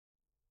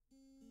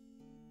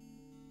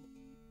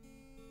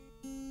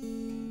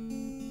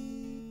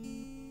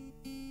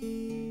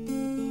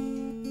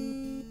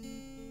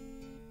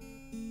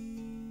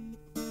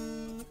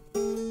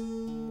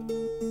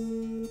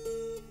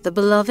The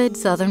beloved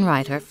Southern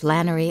writer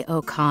Flannery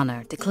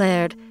O'Connor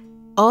declared,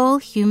 "All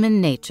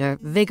human nature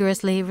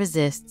vigorously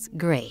resists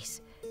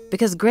grace,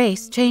 because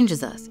grace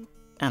changes us,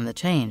 and the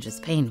change is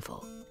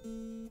painful."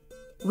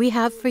 We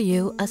have for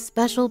you a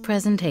special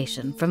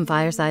presentation from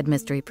Fireside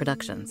Mystery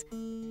Productions.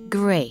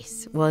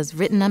 Grace was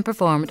written and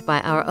performed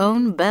by our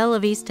own Belle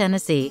of East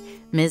Tennessee,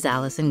 Ms.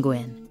 Allison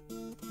Guinn.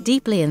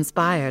 Deeply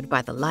inspired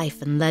by the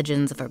life and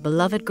legends of her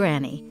beloved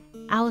granny,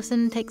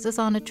 Allison takes us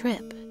on a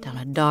trip down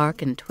a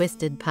dark and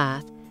twisted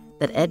path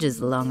that edges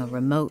along a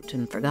remote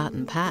and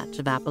forgotten patch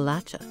of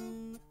Appalachia.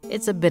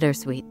 It's a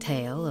bittersweet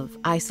tale of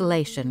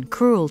isolation,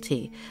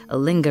 cruelty, a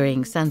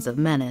lingering sense of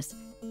menace,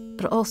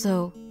 but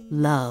also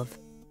love,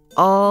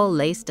 all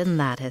laced and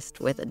latticed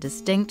with a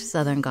distinct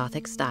Southern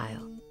Gothic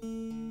style.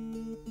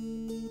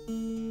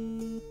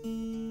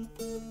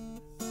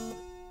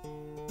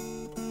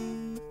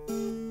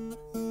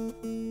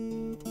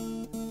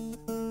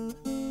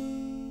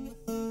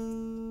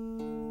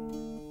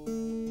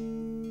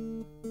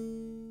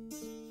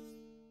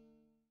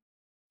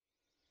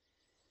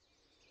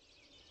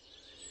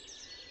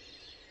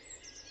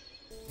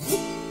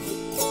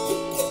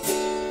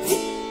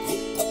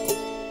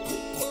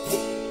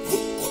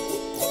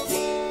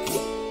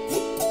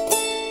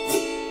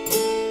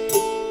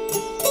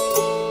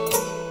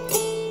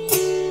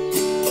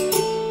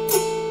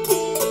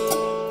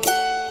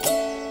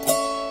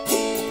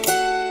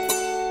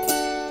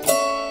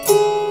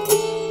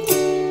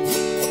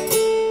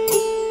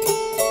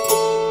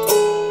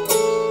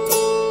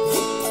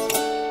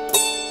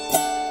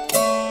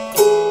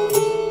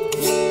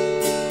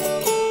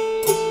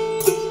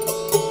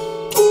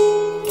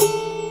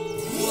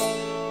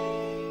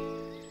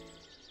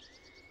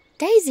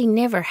 Daisy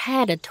never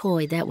had a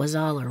toy that was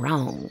all her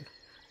own.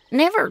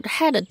 Never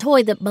had a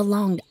toy that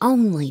belonged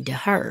only to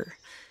her.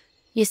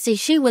 You see,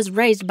 she was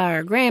raised by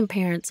her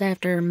grandparents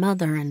after her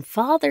mother and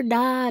father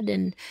died,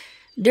 and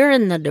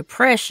during the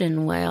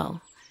Depression,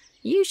 well,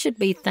 you should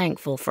be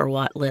thankful for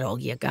what little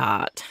you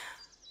got.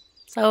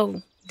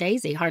 So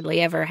Daisy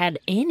hardly ever had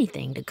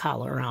anything to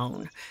call her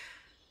own.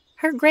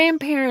 Her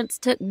grandparents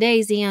took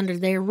Daisy under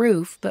their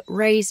roof, but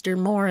raised her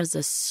more as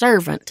a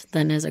servant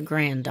than as a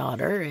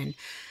granddaughter, and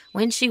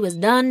when she was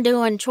done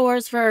doing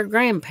chores for her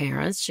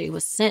grandparents, she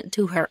was sent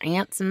to her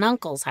aunts' and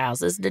uncles'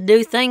 houses to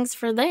do things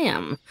for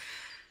them.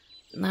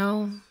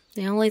 No,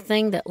 the only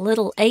thing that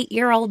little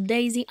 8-year-old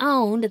Daisy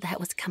owned that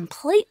was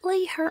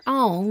completely her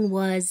own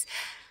was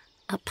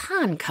a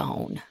pine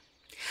cone.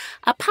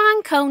 A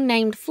pine cone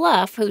named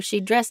Fluff, who she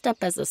dressed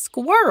up as a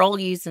squirrel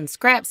using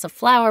scraps of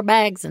flour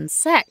bags and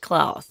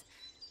sackcloth.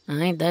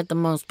 Ain't that the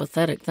most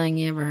pathetic thing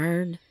you ever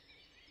heard?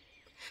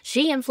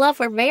 She and Fluff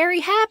were very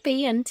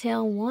happy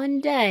until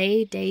one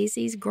day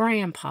Daisy's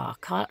grandpa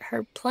caught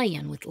her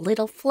playing with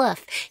little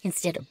Fluff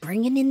instead of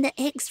bringing in the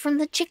eggs from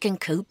the chicken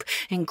coop,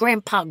 and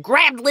Grandpa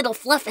grabbed little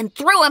Fluff and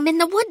threw him in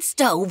the wood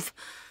stove.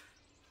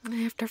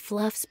 After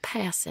Fluff's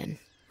passing,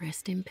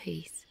 rest in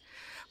peace,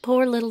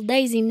 poor little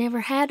Daisy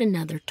never had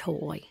another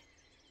toy.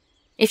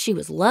 If she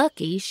was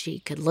lucky, she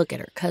could look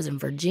at her cousin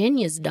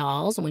Virginia's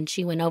dolls when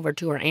she went over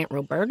to her Aunt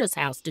Roberta's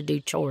house to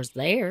do chores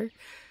there.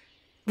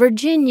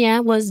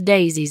 Virginia was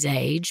Daisy's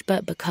age,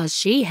 but because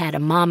she had a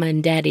mama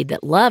and daddy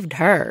that loved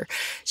her,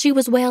 she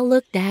was well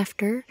looked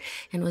after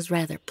and was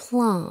rather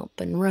plump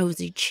and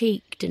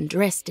rosy-cheeked and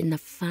dressed in the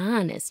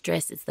finest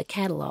dresses the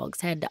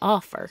catalogs had to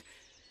offer.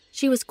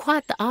 She was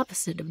quite the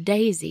opposite of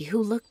Daisy,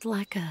 who looked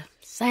like a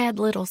sad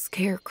little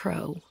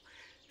scarecrow,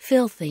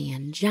 filthy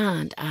and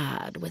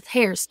giant-eyed, with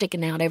hair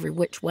sticking out every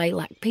which way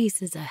like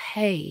pieces of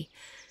hay.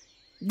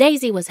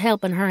 Daisy was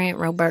helping her Aunt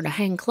Roberta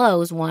hang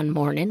clothes one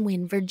morning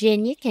when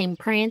Virginia came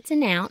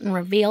prancing out and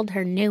revealed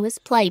her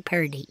newest play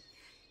purdy.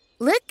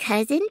 "Look,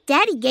 cousin,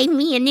 Daddy gave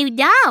me a new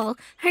doll.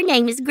 Her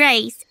name is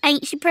Grace.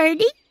 Ain't she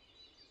purdy?"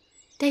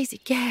 Daisy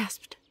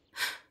gasped.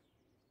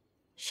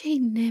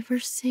 She'd never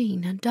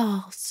seen a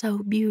doll so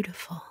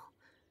beautiful.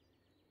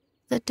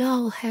 The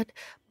doll had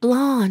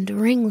blonde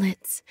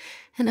ringlets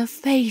and a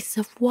face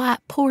of white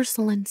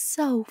porcelain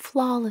so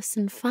flawless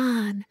and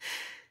fine,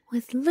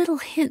 with little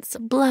hints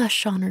of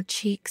blush on her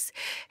cheeks,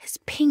 as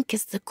pink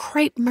as the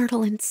crepe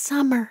myrtle in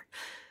summer.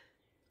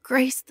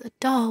 Grace the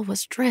doll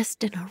was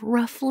dressed in a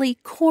ruffly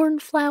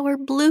cornflower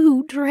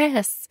blue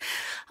dress,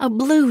 a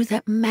blue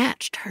that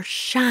matched her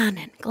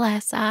shining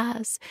glass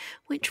eyes,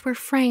 which were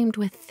framed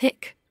with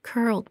thick,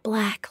 curled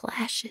black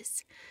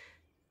lashes.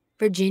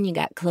 Virginia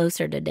got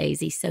closer to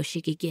Daisy so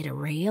she could get a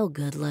real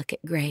good look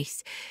at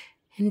Grace,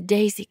 and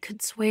Daisy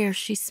could swear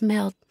she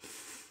smelled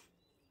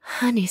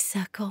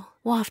honeysuckle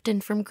wafting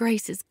from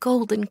Grace's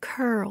golden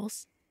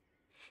curls.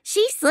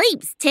 "She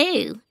sleeps,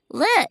 too.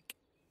 Look."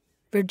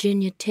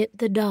 Virginia tipped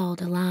the doll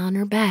to lie on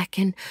her back,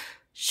 and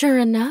sure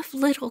enough,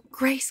 little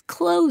Grace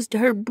closed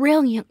her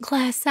brilliant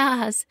glass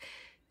eyes.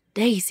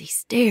 Daisy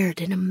stared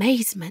in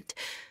amazement,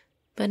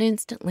 but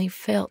instantly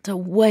felt a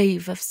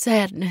wave of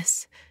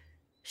sadness.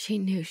 She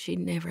knew she'd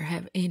never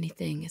have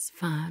anything as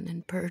fine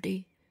and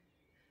purty.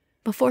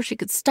 Before she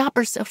could stop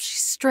herself, she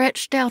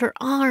stretched out her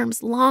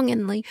arms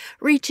longingly,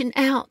 reaching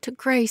out to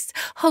Grace,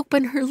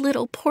 hoping her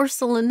little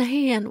porcelain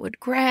hand would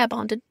grab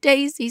onto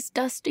Daisy's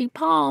dusty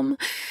palm.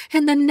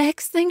 And the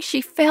next thing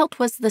she felt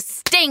was the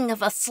sting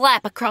of a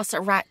slap across her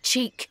right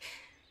cheek.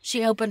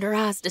 She opened her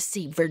eyes to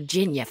see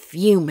Virginia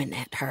fuming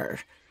at her.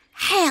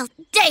 How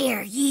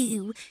dare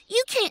you?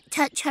 You can't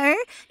touch her.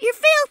 You're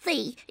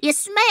filthy. You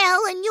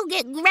smell and you'll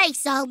get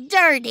Grace all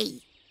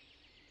dirty.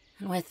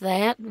 And with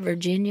that,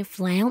 Virginia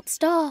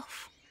flounced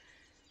off,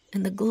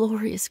 and the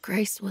glorious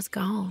Grace was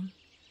gone,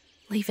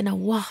 leaving a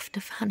waft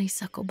of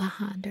honeysuckle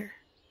behind her.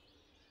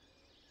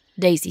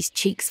 Daisy's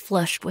cheeks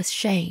flushed with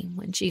shame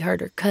when she heard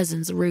her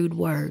cousin's rude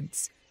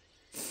words.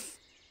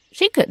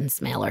 She couldn't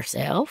smell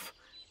herself,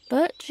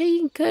 but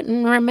she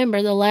couldn't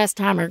remember the last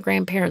time her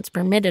grandparents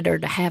permitted her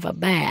to have a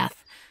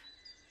bath.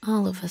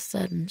 All of a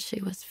sudden,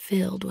 she was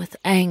filled with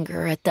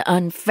anger at the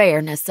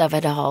unfairness of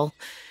it all.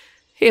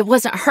 It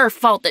wasn't her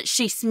fault that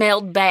she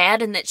smelled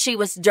bad and that she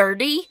was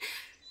dirty.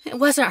 It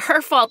wasn't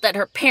her fault that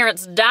her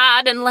parents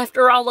died and left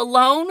her all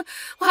alone.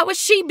 Why was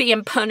she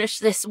being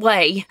punished this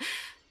way?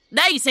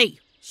 Daisy,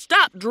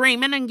 stop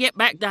dreaming and get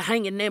back to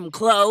hanging them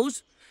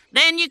clothes.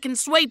 Then you can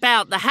sweep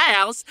out the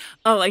house,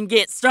 and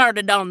get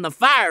started on the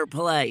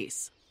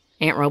fireplace.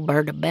 Aunt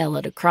Roberta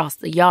bellowed across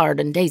the yard,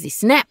 and Daisy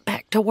snapped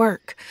back to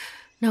work,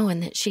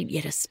 knowing that she'd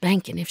get a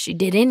spanking if she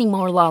did any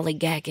more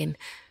lollygagging.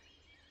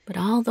 But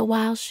all the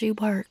while she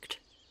worked,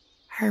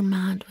 her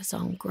mind was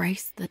on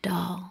Grace the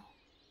doll.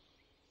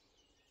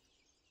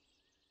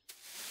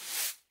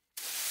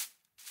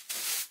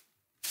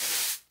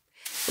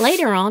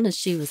 Later on, as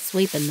she was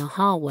sweeping the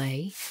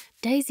hallway,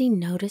 Daisy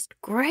noticed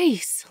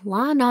Grace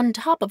lying on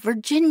top of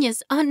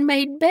Virginia's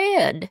unmade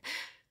bed.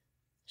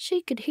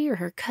 She could hear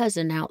her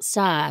cousin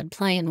outside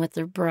playing with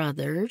her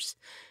brothers.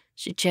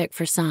 She checked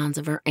for signs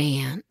of her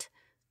aunt.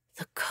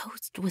 The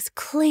coast was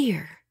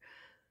clear.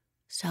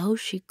 So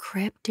she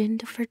crept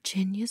into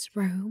Virginia's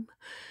room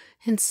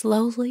and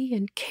slowly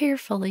and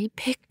carefully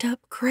picked up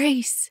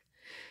Grace.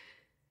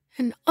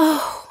 And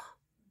oh,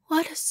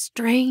 what a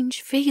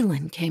strange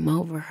feeling came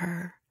over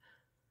her.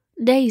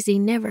 Daisy,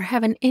 never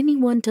having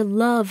anyone to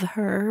love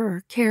her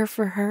or care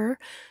for her,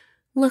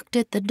 looked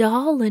at the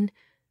doll, and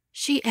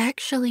she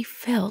actually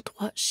felt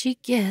what she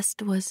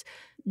guessed was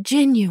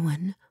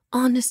genuine,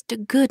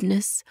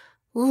 honest-to-goodness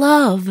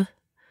love.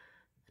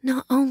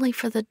 Not only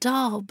for the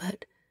doll,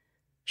 but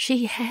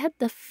she had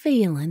the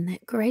feeling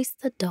that Grace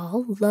the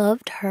doll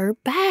loved her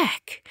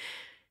back.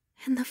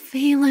 And the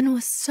feeling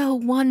was so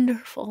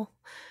wonderful.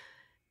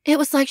 It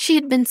was like she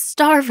had been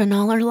starving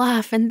all her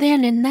life, and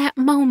then in that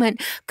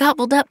moment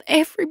gobbled up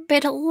every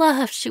bit of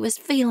love she was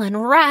feeling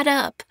right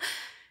up.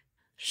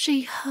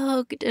 She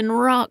hugged and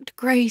rocked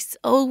Grace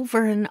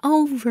over and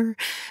over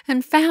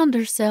and found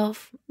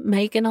herself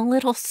making a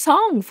little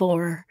song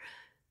for her.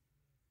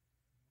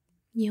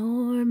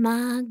 You're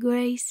my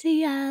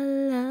Gracie, I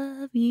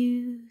love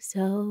you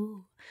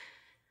so.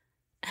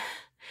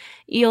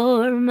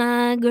 You're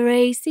my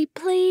Gracie,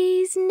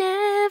 please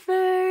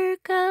never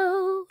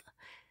go.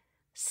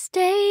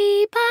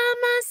 Stay by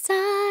my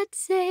side,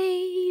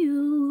 say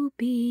you'll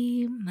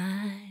be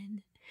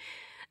mine.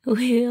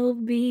 We'll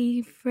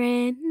be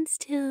friends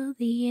till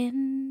the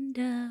end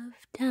of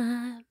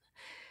time.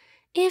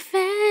 If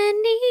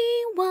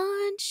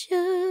anyone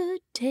should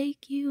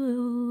take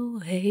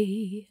you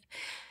away,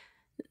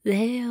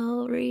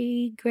 they'll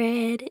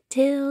regret it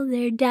till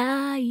their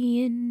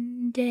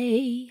dying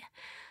day.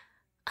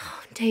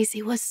 Oh,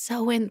 Daisy was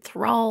so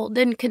enthralled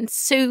and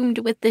consumed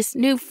with this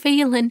new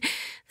feeling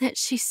that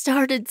she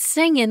started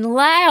singing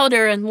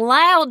louder and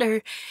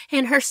louder,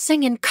 and her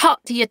singing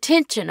caught the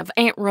attention of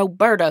Aunt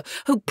Roberta,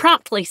 who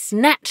promptly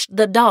snatched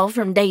the doll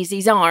from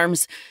Daisy's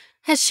arms.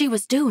 As she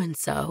was doing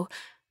so,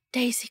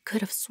 Daisy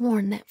could have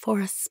sworn that for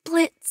a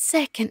split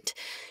second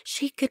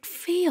she could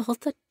feel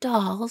the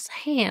doll's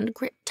hand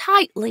grip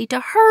tightly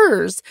to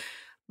hers.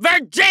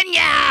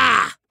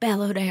 Virginia!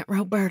 Bellowed Aunt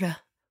Roberta.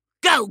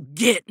 Go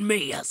get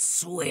me a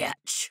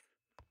switch.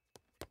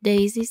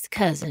 Daisy's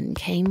cousin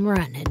came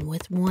running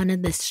with one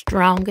of the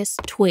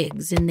strongest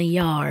twigs in the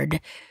yard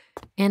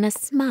and a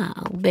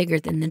smile bigger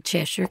than the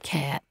Cheshire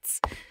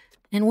Cat's.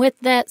 And with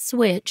that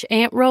switch,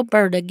 Aunt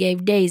Roberta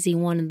gave Daisy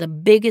one of the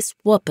biggest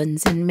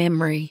whoopings in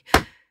memory.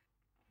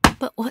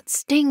 But what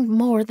stinged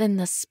more than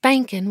the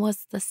spanking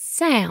was the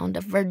sound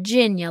of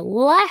Virginia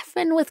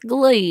laughing with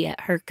glee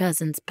at her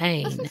cousin's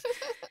pain,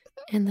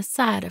 and the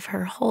sight of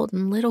her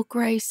holding little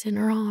Grace in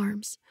her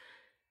arms.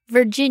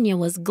 Virginia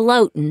was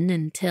gloating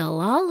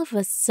until all of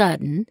a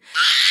sudden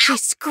she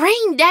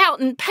screamed out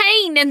in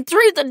pain and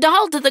threw the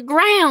doll to the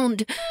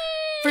ground.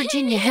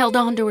 Virginia held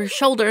onto her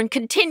shoulder and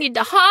continued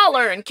to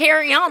holler and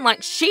carry on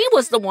like she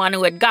was the one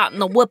who had gotten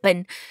the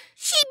whooping.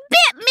 She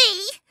bit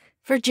me!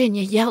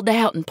 Virginia yelled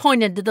out and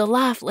pointed to the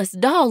lifeless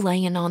doll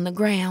laying on the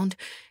ground.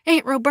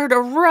 Aunt Roberta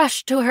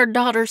rushed to her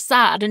daughter's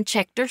side and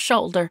checked her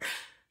shoulder.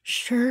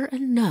 Sure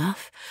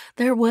enough,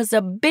 there was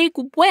a big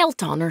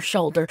welt on her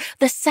shoulder,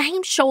 the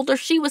same shoulder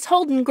she was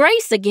holding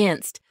Grace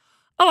against.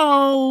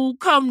 Oh,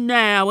 come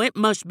now, it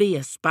must be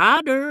a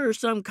spider or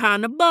some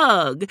kind of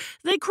bug.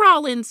 They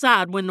crawl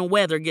inside when the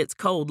weather gets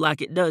cold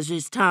like it does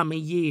this time of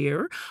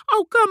year.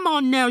 Oh, come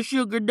on now,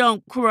 sugar,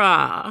 don't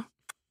cry.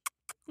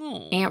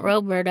 Oh. Aunt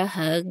Roberta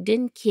hugged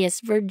and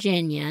kissed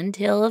Virginia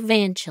until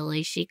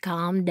eventually she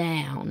calmed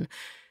down.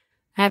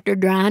 After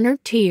drying her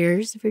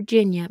tears,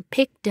 Virginia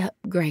picked up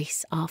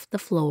Grace off the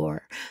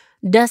floor,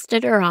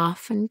 dusted her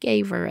off, and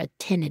gave her a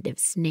tentative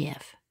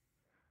sniff.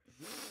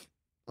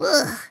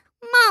 Ugh,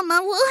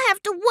 Mama, we'll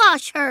have to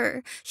wash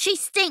her. She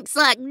stinks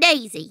like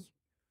Daisy.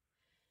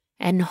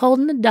 And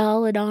holding the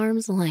doll at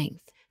arm's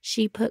length,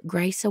 she put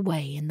Grace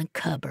away in the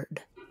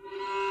cupboard.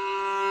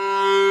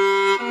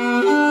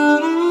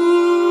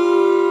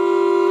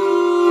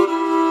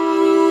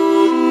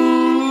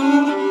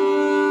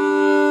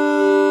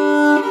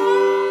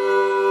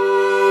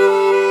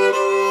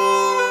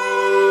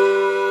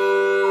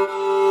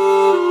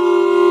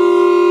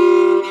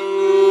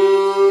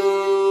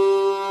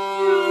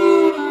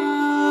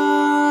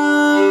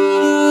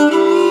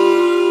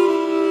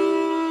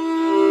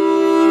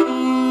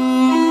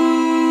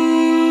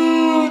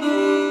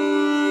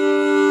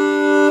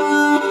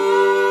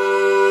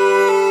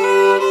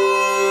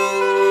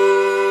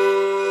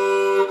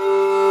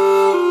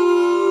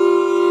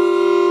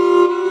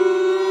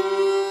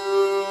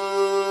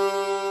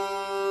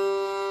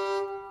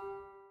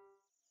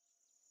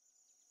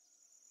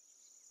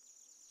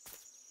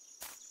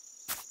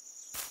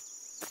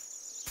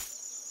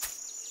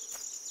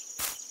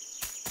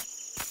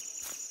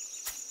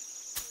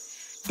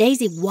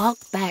 Daisy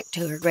walked back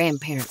to her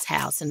grandparents'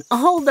 house, and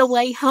all the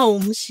way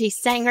home she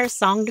sang her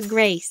song to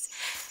Grace.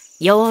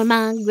 You're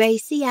my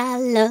Gracie, I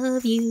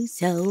love you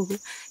so.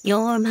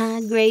 You're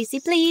my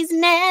Gracie, please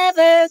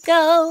never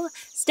go.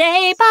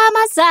 Stay by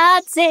my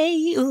side, say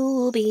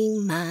you'll be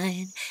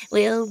mine.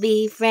 We'll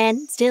be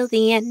friends till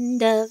the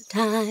end of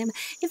time.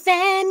 If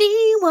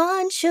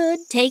anyone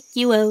should take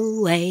you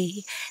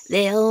away,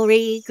 they'll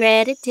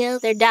regret it till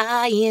their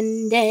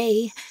dying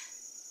day.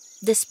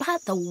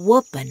 Despite the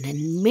whooping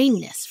and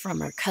meanness from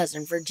her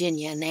cousin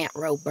Virginia and Aunt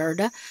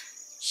Roberta,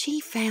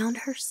 she found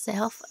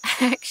herself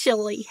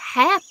actually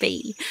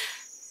happy.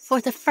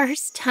 For the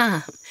first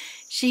time,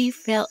 she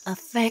felt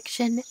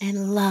affection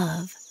and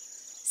love.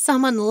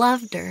 Someone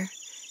loved her,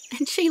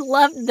 and she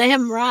loved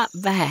them right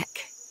back.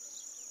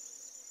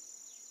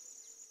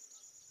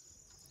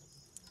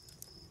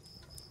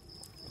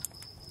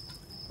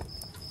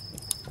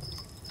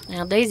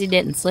 Now, Daisy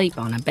didn't sleep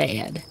on a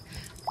bed.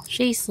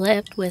 She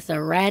slept with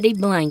a ratty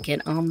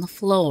blanket on the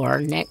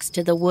floor next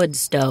to the wood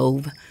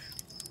stove.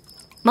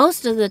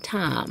 Most of the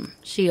time,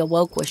 she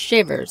awoke with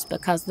shivers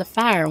because the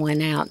fire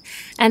went out,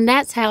 and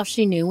that's how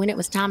she knew when it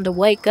was time to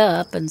wake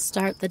up and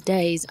start the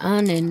day's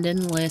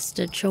unending list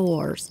of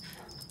chores.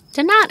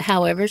 Tonight,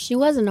 however, she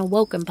wasn't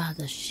awoken by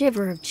the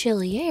shiver of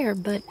chilly air,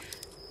 but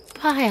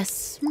by a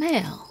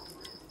smell.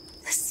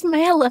 The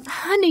smell of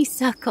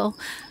honeysuckle.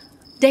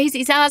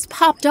 Daisy's eyes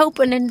popped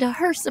open, and to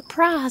her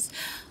surprise,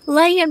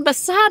 laying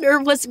beside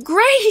her was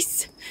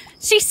Grace.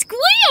 She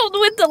squealed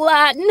with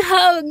delight and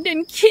hugged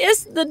and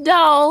kissed the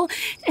doll.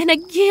 And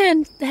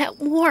again, that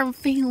warm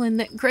feeling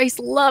that Grace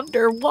loved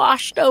her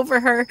washed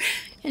over her,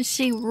 and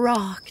she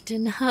rocked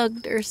and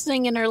hugged her,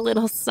 singing her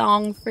little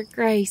song for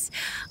Grace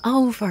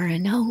over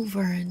and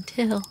over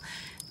until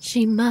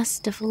she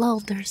must have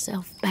lulled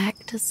herself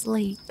back to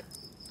sleep.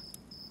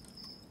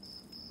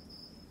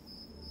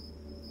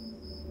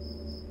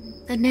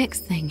 The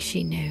next thing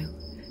she knew,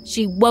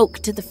 she woke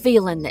to the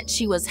feeling that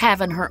she was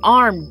having her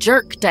arm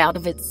jerked out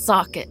of its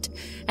socket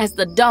as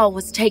the doll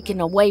was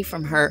taken away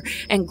from her,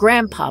 and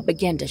Grandpa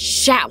began to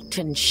shout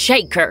and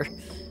shake her.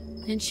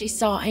 Then she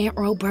saw Aunt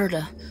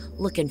Roberta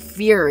looking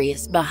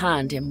furious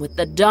behind him with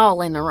the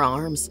doll in her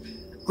arms.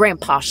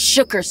 Grandpa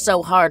shook her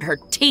so hard her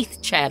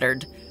teeth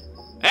chattered.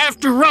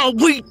 After all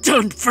we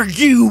done for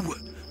you,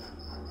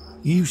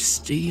 you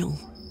steal.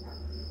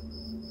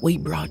 We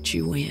brought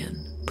you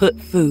in, put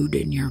food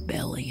in your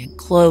belly and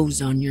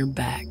clothes on your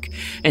back,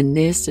 and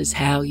this is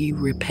how you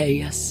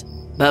repay us?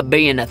 By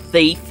being a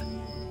thief?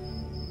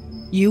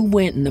 You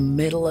went in the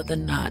middle of the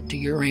night to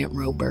your Aunt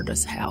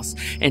Roberta's house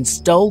and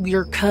stole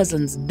your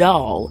cousin's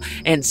doll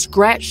and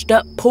scratched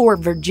up poor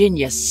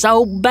Virginia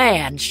so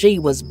bad she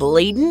was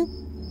bleeding?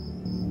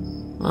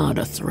 I ought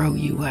to throw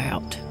you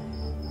out.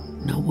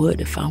 And I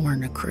would if I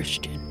weren't a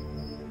Christian.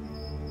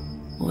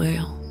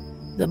 Well,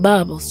 the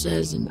Bible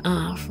says an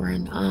eye for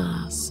an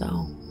eye,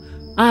 so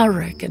I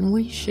reckon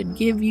we should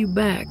give you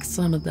back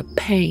some of the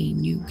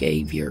pain you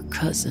gave your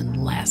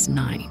cousin last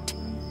night.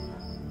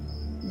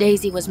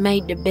 Daisy was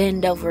made to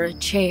bend over a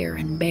chair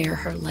and bare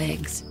her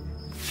legs.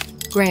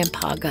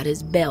 Grandpa got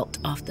his belt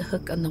off the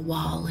hook on the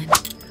wall,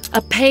 and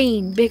a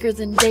pain bigger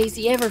than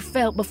Daisy ever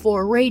felt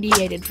before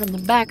radiated from the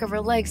back of her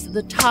legs to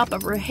the top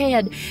of her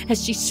head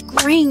as she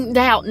screamed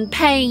out in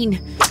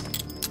pain.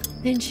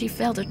 Then she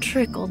felt a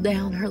trickle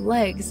down her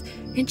legs,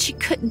 and she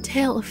couldn't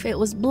tell if it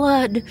was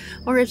blood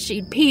or if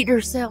she'd peed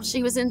herself.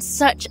 She was in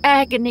such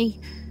agony.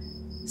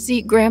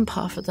 See,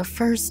 Grandpa, for the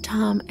first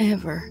time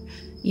ever,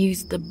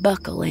 used the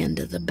buckle end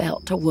of the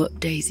belt to whoop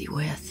Daisy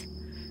with.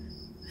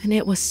 And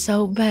it was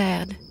so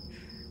bad,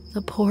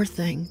 the poor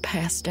thing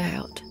passed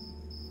out.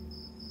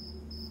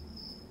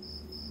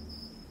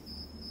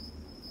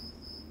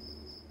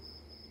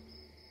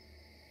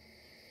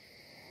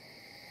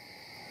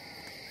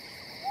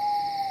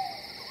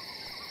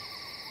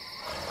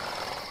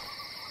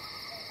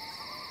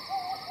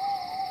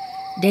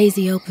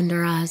 Daisy opened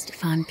her eyes to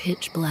find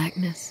pitch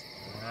blackness.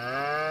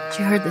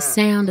 She heard the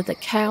sound of the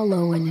cow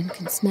lowing and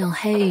could smell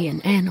hay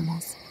and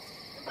animals.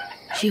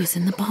 She was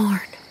in the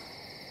barn.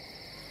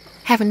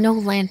 Having no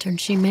lantern,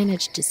 she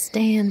managed to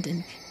stand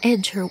and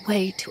edge her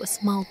way to a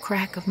small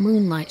crack of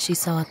moonlight she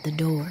saw at the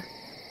door.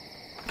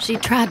 She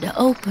tried to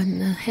open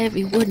the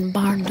heavy wooden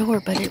barn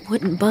door, but it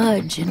wouldn't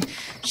budge, and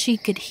she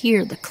could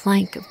hear the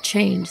clank of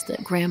chains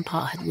that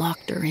Grandpa had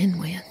locked her in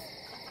with.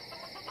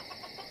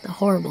 The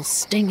horrible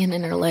stinging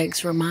in her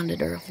legs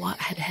reminded her of what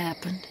had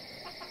happened,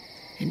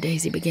 and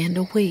Daisy began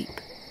to weep.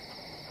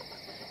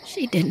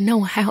 She didn't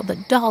know how the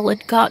doll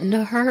had gotten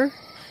to her,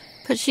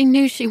 but she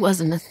knew she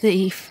wasn't a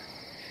thief.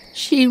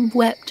 She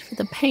wept for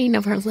the pain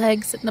of her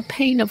legs and the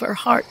pain of her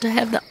heart to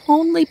have the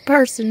only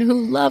person who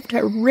loved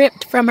her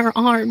ripped from her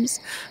arms,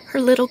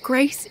 her little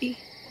Gracie.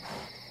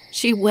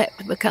 She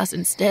wept because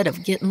instead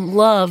of getting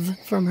love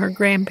from her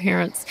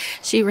grandparents,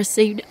 she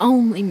received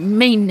only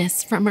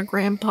meanness from her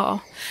grandpa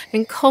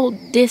and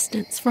cold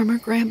distance from her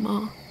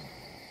grandma.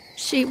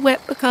 She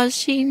wept because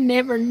she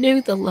never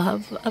knew the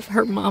love of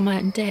her mama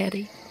and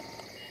daddy.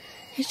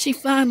 And she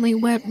finally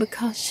wept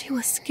because she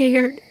was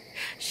scared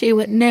she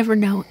would never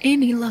know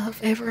any love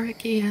ever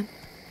again.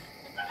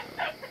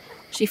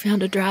 She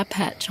found a dry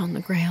patch on the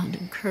ground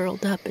and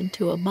curled up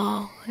into a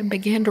ball and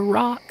began to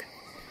rock.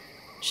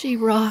 She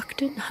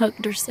rocked and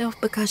hugged herself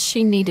because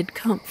she needed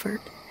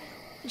comfort.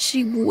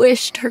 She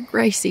wished her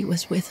Gracie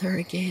was with her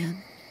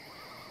again.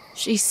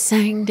 She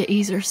sang to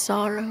ease her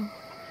sorrow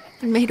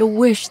and made a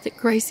wish that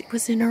Gracie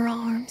was in her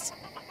arms.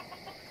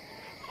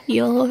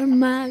 You're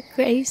my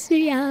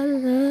Gracie, I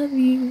love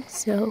you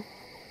so.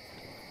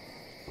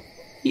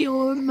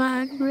 You're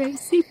my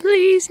Gracie,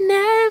 please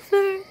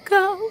never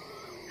go.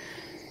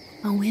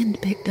 A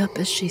wind picked up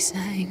as she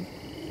sang.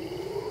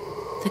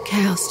 The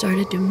cow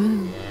started to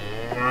moo,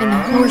 and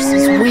the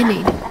horses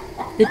whinnied.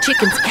 The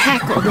chickens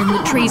cackled, and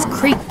the trees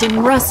creaked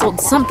and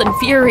rustled, something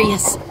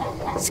furious.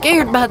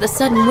 Scared by the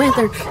sudden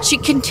weather, she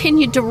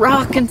continued to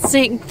rock and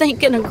sing,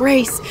 thinking of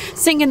Grace,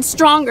 singing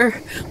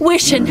stronger,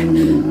 wishing,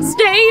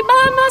 stay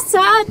by my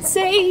side,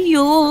 say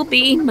you'll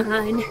be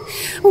mine.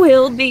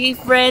 We'll be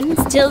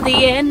friends till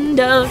the end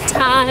of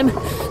time.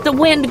 The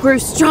wind grew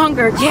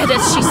stronger yet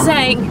as she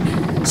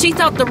sang. She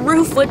thought the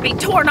roof would be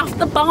torn off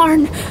the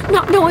barn.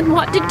 Not knowing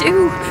what to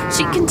do,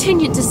 she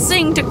continued to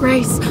sing to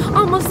Grace,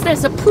 almost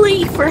as a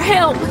plea for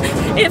help.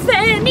 If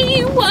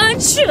anyone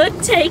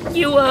should take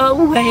you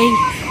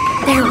away.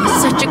 There was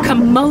such a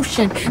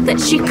commotion that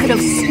she could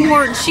have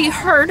sworn she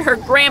heard her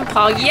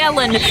grandpa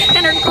yelling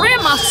and her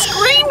grandma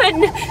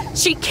screaming.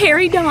 She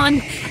carried on,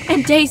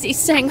 and Daisy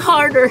sang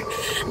harder.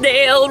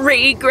 They'll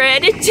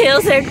regret it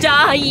till their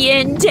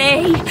dying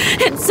day.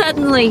 And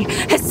suddenly,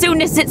 as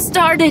soon as it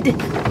started,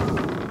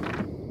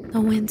 the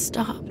wind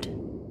stopped.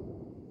 And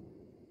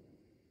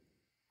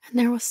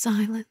there was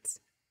silence.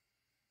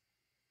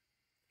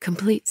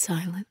 Complete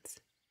silence.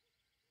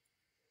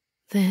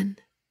 Then,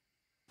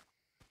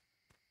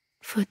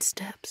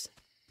 footsteps.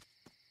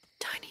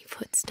 Tiny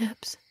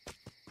footsteps.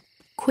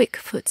 Quick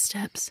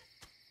footsteps.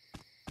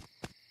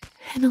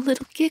 And a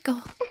little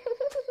giggle.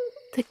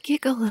 The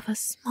giggle of a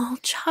small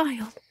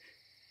child.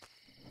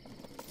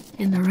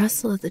 And the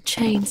rustle of the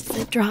chains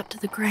that dropped to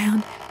the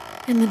ground,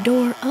 and the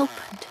door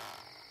opened.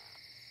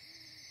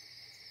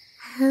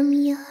 I'm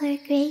your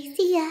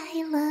Gracie,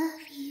 I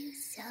love you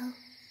so.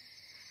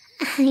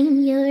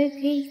 I'm your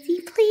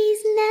Gracie, please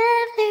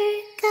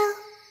never go.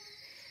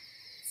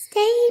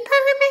 Stay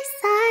by my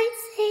side,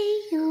 say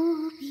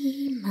you'll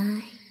be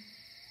mine.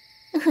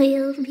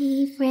 We'll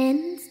be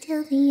friends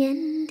till the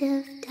end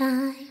of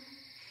time.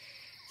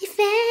 If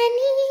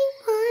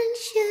anyone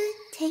should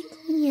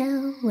take me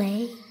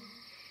away,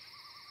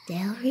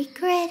 they'll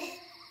regret it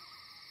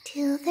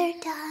till their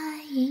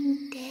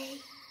dying day.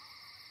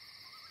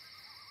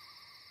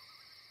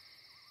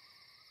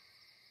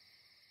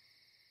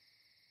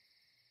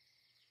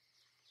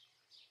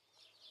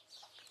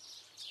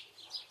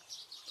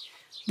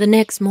 The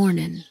next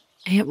morning,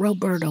 Aunt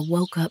Roberta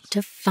woke up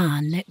to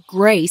find that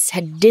Grace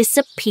had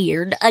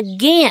disappeared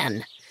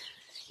again.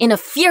 In a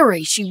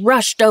fury, she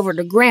rushed over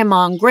to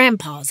Grandma and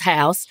Grandpa's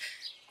house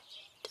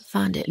to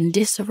find it in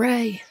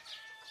disarray.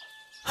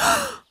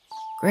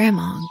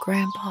 Grandma and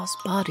Grandpa's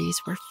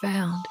bodies were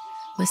found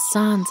with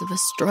signs of a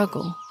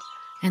struggle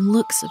and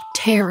looks of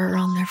terror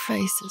on their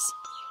faces.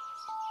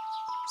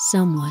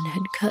 Someone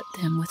had cut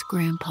them with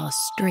Grandpa's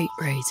straight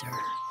razor.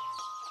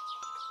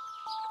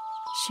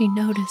 She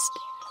noticed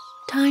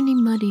tiny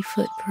muddy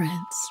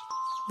footprints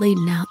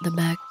leading out the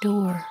back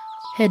door,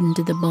 heading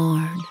to the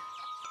barn.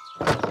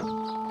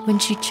 When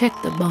she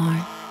checked the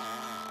barn,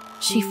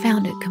 she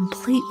found it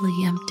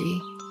completely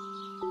empty.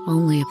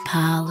 Only a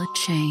pile of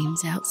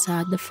chains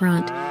outside the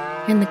front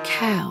and the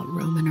cow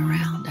roaming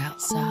around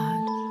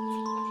outside.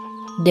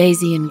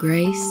 Daisy and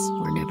Grace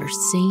were never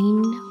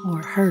seen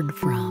or heard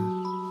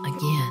from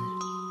again.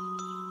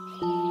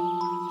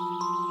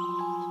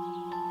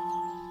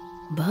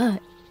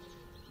 But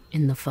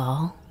in the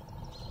fall,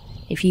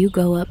 if you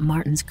go up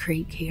Martin's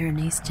Creek here in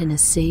East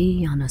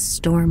Tennessee on a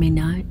stormy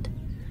night,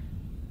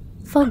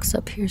 folks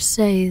up here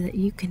say that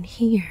you can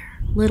hear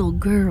little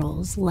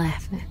girls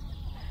laughing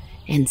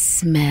and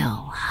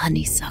smell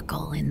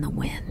honeysuckle in the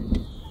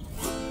wind.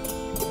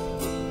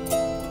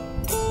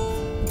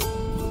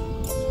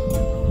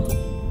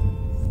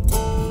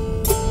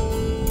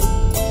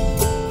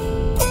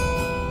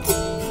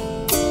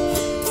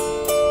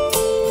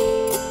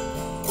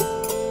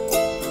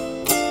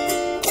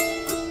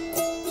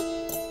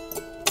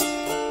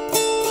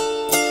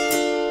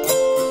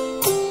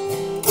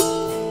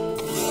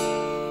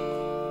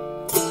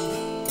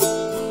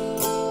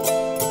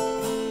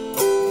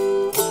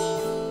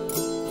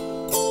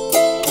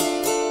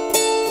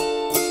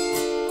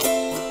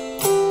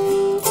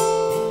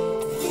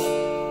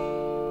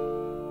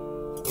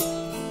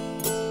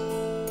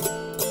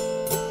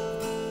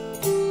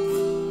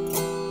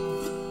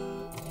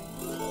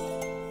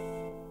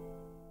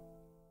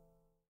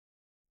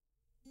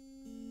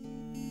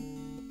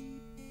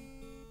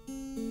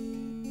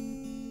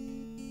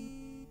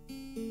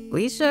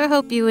 We sure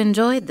hope you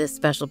enjoyed this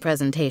special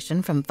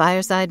presentation from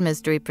Fireside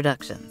Mystery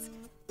Productions.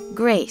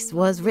 Grace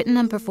was written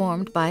and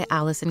performed by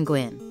Allison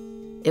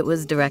Guinn. It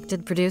was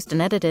directed, produced,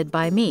 and edited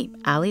by me,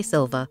 Ali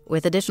Silva,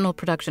 with additional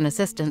production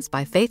assistance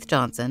by Faith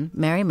Johnson,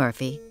 Mary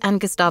Murphy,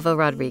 and Gustavo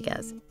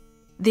Rodriguez.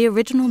 The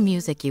original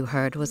music you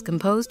heard was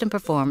composed and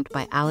performed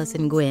by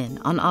Allison Guinn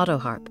on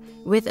Autoharp,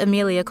 with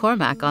Amelia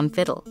Cormack on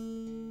Fiddle.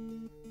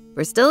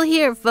 We're still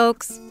here,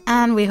 folks,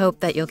 and we hope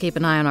that you'll keep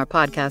an eye on our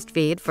podcast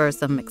feed for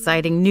some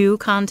exciting new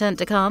content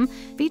to come,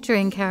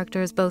 featuring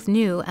characters both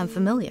new and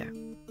familiar.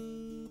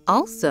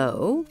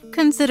 Also,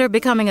 consider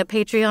becoming a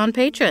Patreon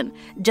patron,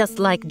 just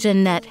like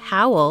Jeanette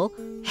Howell.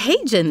 Hey,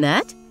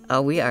 Jeanette!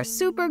 Oh, we are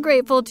super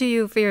grateful to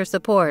you for your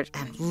support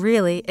and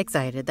really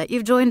excited that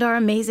you've joined our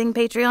amazing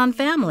Patreon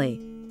family.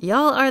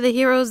 Y'all are the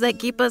heroes that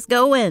keep us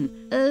going,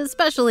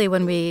 especially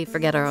when we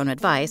forget our own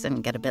advice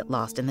and get a bit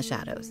lost in the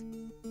shadows.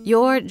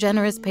 Your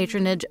generous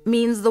patronage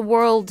means the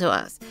world to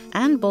us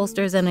and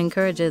bolsters and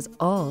encourages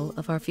all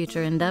of our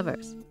future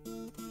endeavors.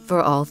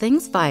 For all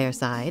things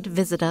Fireside,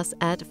 visit us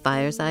at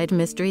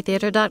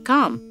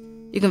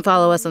firesidemysterytheater.com. You can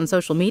follow us on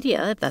social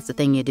media, if that's the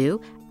thing you do,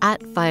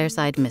 at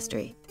Fireside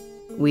Mystery.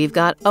 We've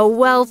got a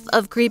wealth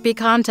of creepy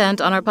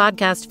content on our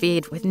podcast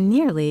feed with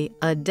nearly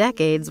a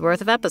decade's worth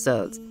of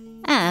episodes,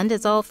 and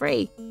it's all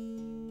free.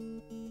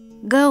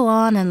 Go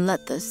on and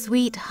let the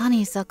sweet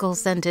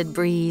honeysuckle-scented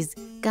breeze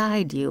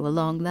guide you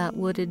along that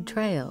wooded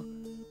trail.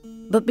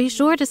 But be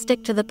sure to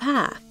stick to the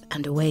path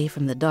and away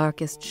from the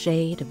darkest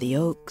shade of the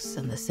oaks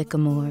and the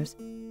sycamores,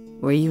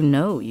 where you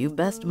know you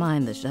best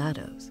mind the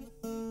shadows.